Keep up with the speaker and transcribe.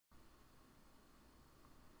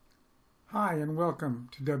Hi and welcome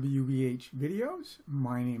to WBH Videos.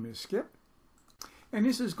 My name is Skip, and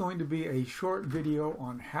this is going to be a short video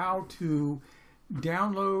on how to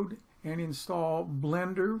download and install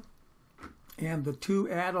Blender and the two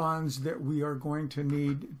add-ons that we are going to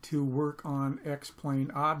need to work on X-Plane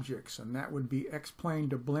objects, and that would be X-Plane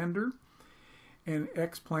to Blender and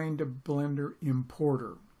X-Plane to Blender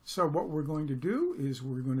Importer. So what we're going to do is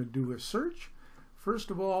we're going to do a search,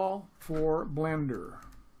 first of all, for Blender.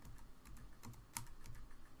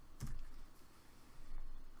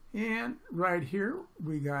 And right here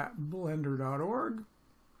we got blender.org.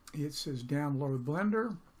 It says download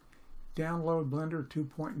Blender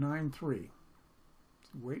 2.93.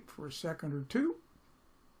 Wait for a second or two.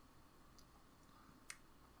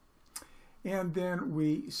 And then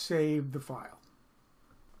we save the file.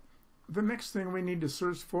 The next thing we need to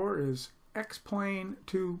search for is X-Plane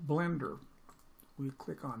to Blender. We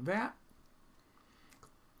click on that.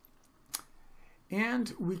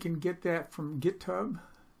 And we can get that from GitHub.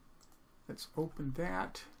 Let's open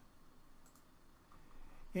that.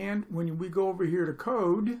 And when we go over here to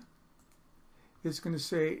code, it's going to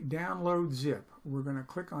say download zip. We're going to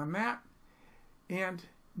click on that, and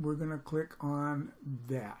we're going to click on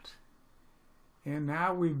that. And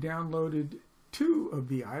now we've downloaded two of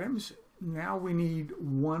the items. Now we need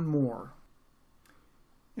one more.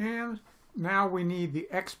 And now we need the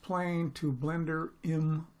X-Plane to Blender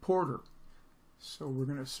Importer. So we're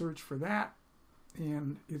going to search for that.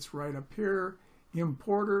 And it's right up here,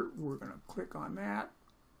 Importer. We're going to click on that.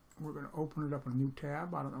 We're going to open it up in a new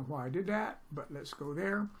tab. I don't know why I did that, but let's go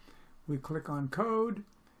there. We click on code,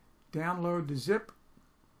 download the zip,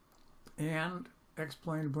 and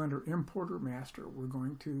X-Plane Blender Importer Master. We're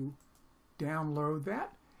going to download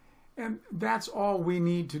that. And that's all we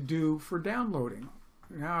need to do for downloading.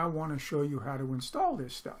 Now I want to show you how to install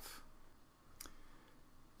this stuff.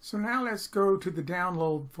 So now let's go to the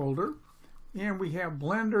download folder. And we have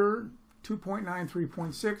Blender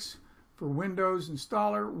 2.93.6 for Windows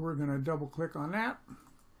installer. We're going to double click on that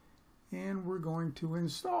and we're going to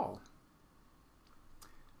install.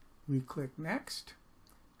 We click next,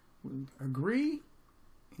 we agree,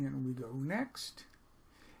 and we go next.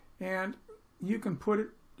 And you can put it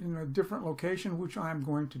in a different location, which I'm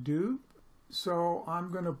going to do. So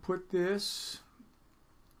I'm going to put this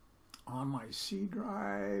on my C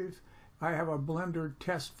drive. I have a Blender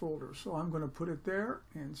test folder, so I'm going to put it there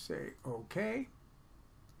and say OK.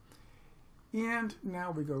 And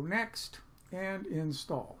now we go next and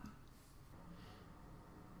install.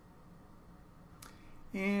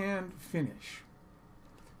 And finish.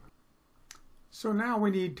 So now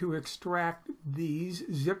we need to extract these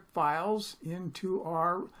zip files into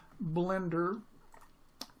our Blender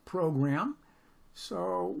program.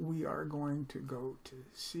 So we are going to go to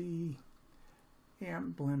C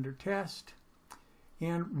and Blender test,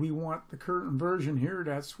 and we want the current version here.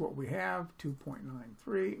 That's what we have,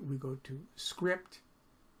 2.93. We go to script,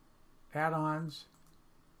 add-ons,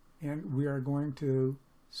 and we are going to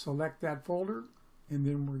select that folder, and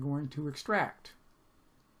then we're going to extract.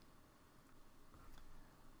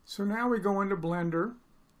 So now we go into Blender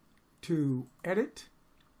to edit,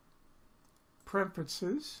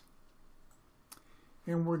 preferences,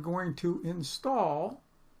 and we're going to install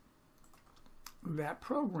that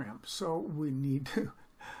program. So we need to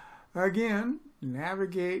again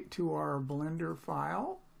navigate to our Blender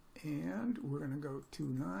file, and we're going to go to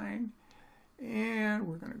 9, and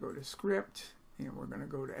we're going to go to script, and we're going to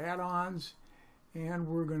go to add-ons, and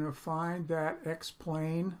we're going to find that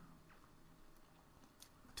X-Plane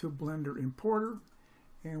to Blender Importer,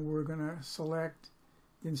 and we're going to select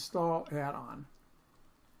install add-on,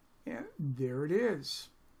 and there it is.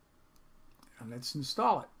 And let's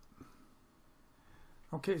install it.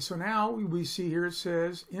 Okay, so now we see here it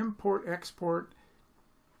says import, export,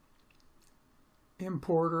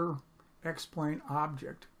 importer, X-Plane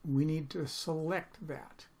object. We need to select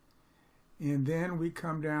that. And then we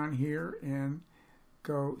come down here and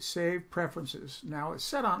go save preferences. Now it's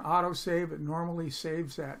set on autosave. It normally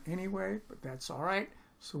saves that anyway, but that's all right.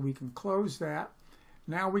 So we can close that.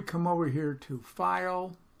 Now we come over here to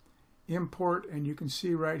File, Import, and you can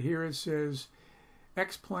see right here it says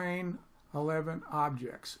X-Plane 11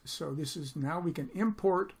 objects. So this is now we can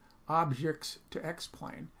import objects to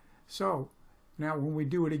X-Plane. So now when we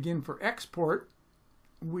do it again for export,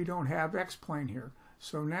 we don't have X-Plane here.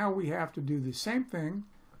 So now we have to do the same thing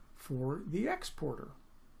for the exporter.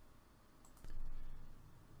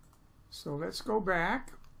 So let's go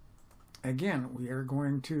back. Again, we are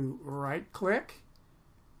going to right click,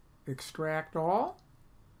 extract all,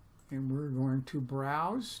 and we're going to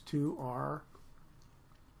browse to our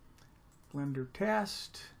Blender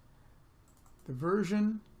test, the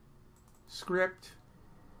version, script,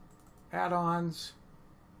 add-ons,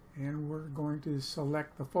 and we're going to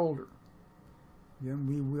select the folder. Then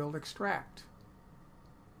we will extract.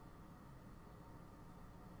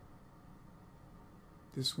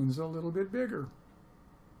 This one's a little bit bigger.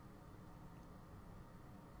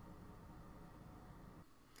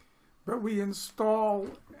 But we install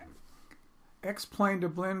X-Plane to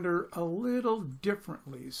Blender a little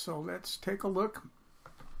differently. So let's take a look.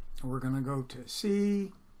 We're going to go to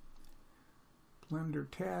C, Blender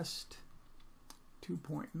Test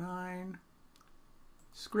 2.9,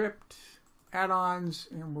 Script, Add-ons,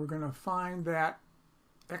 and we're going to find that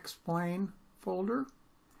X-Plane folder.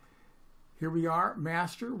 Here we are,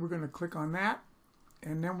 Master. We're going to click on that,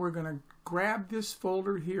 and then we're going to grab this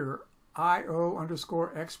folder here,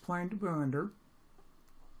 io_X-Plane to Blender,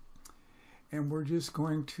 and we're just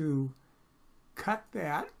going to cut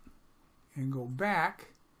that and go back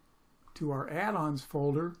to our add-ons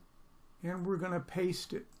folder, and we're going to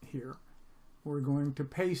paste it here. We're going to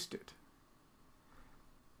paste it.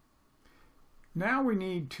 Now we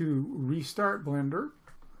need to restart Blender,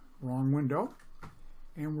 wrong window,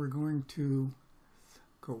 and we're going to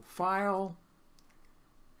go File,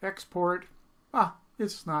 Export.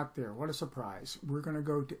 It's not there. What a surprise. We're going to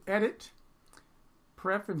go to Edit,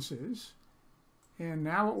 Preferences, and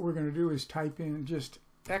now what we're going to do is type in just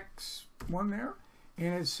X1 there,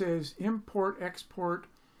 and it says Import, Export,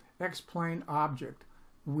 X-Plane Object.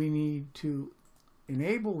 We need to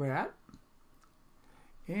enable that,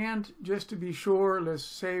 and just to be sure, let's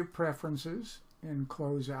save Preferences and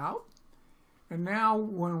close out. And now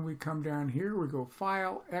when we come down here, we go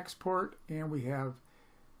File, Export, and we have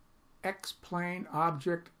X-Plane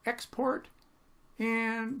Object Export.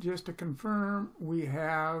 And just to confirm, we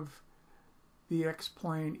have the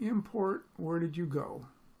X-Plane import. Where did you go?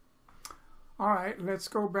 All right, let's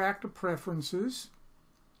go back to Preferences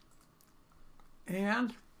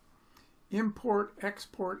and Import,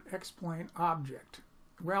 Export, X-Plane Object.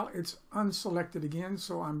 Well, it's unselected again,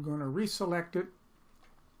 so I'm going to reselect it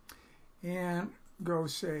and go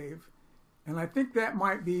Save. And I think that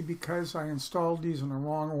might be because I installed these in the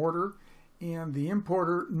wrong order, and the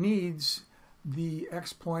importer needs the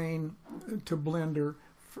X-Plane to Blender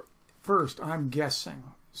first, I'm guessing.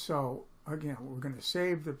 So again, we're going to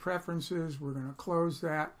save the preferences, we're going to close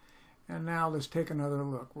that, and now let's take another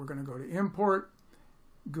look. We're going to go to Import.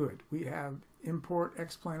 Good. We have Import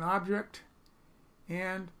X-Plane Object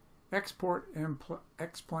and Export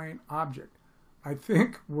X-Plane Object. I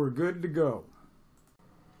think we're good to go.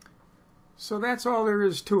 So that's all there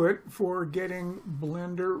is to it for getting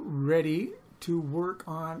Blender ready to work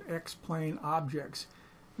on X-Plane objects.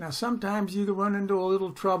 Now sometimes you run into a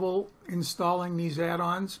little trouble installing these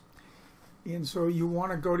add-ons, and so you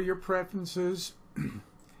want to go to your preferences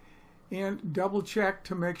and double check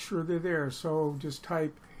to make sure they're there. So just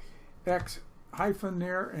type X-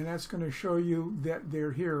 there, and that's going to show you that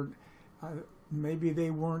they're here. Maybe they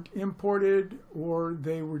weren't imported or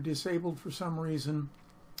they were disabled for some reason,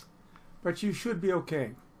 but you should be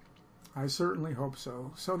okay. I certainly hope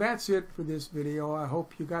so. So that's it for this video. I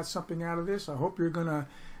hope you got something out of this. I hope you're going to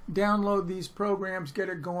download these programs, get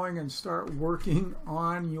it going, and start working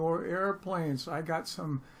on your airplanes. I got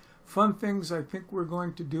some fun things I think we're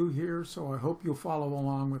going to do here, so I hope you'll follow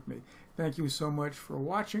along with me. Thank you so much for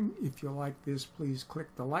watching. If you like this, please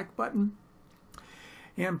click the like button.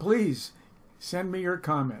 And please send me your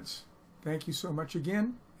comments. Thank you so much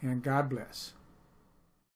again, and God bless.